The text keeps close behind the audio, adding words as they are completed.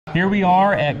Here we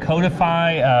are at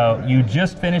Codify. You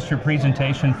just finished your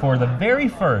presentation for the very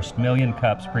first Million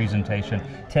Cups presentation.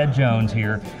 Ted Jones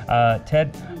here.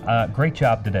 Ted, great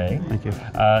job today. Thank you.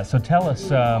 So tell us,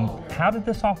 how did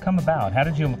this all come about? How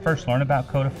did you first learn about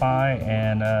Codify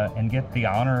and get the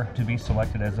honor to be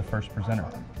selected as the first presenter?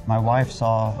 My wife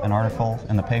saw an article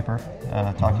in the paper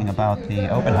talking about the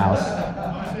open house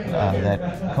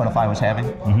that Codify was having.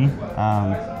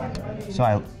 So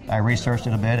I researched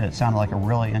it a bit. It sounded like a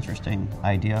really interesting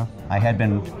idea. I had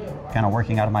been kind of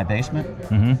working out of my basement,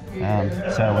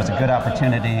 so it was a good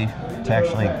opportunity to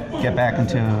actually get back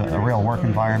into a real work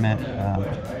environment.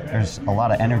 There's a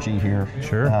lot of energy here.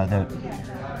 Sure.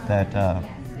 That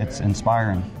it's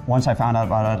inspiring. Once I found out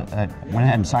about it, I went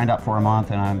ahead and signed up for a month,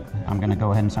 and I'm going to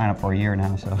go ahead and sign up for a year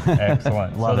now. So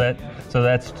excellent.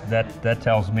 That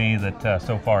tells me that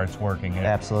so far it's working.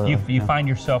 Absolutely. You find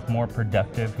yourself more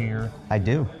productive here? I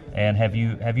do. And have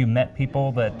you met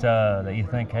people that you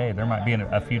think, hey, there might be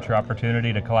a future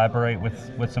opportunity to collaborate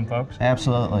with some folks?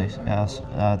 Absolutely. Yes.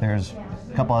 There's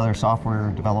a couple other software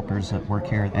developers that work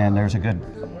here, and there's a good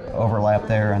overlap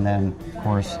there. And then, of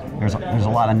course, there's a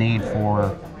lot of need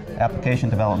for application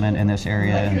development in this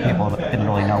area, and people didn't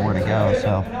really know where to go.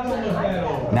 So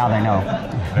now they know.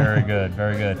 Very good,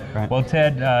 very good. Right. Well,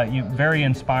 Ted, very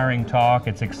inspiring talk.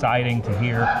 It's exciting to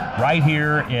hear right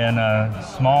here in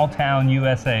small town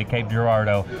USA, Cape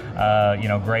Girardeau.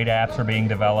 Great apps are being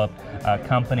developed.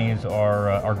 Companies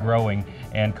are growing,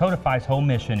 and Codify's whole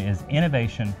mission is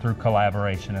innovation through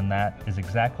collaboration, and that is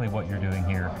exactly what you're doing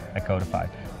here at Codify.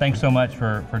 Thanks so much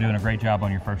for doing a great job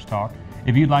on your first talk.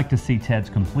 If you'd like to see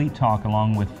Ted's complete talk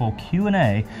along with full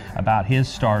Q&A about his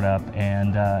startup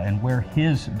and where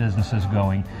his business is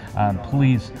going,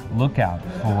 please look out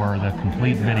for the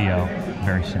complete video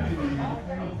very soon.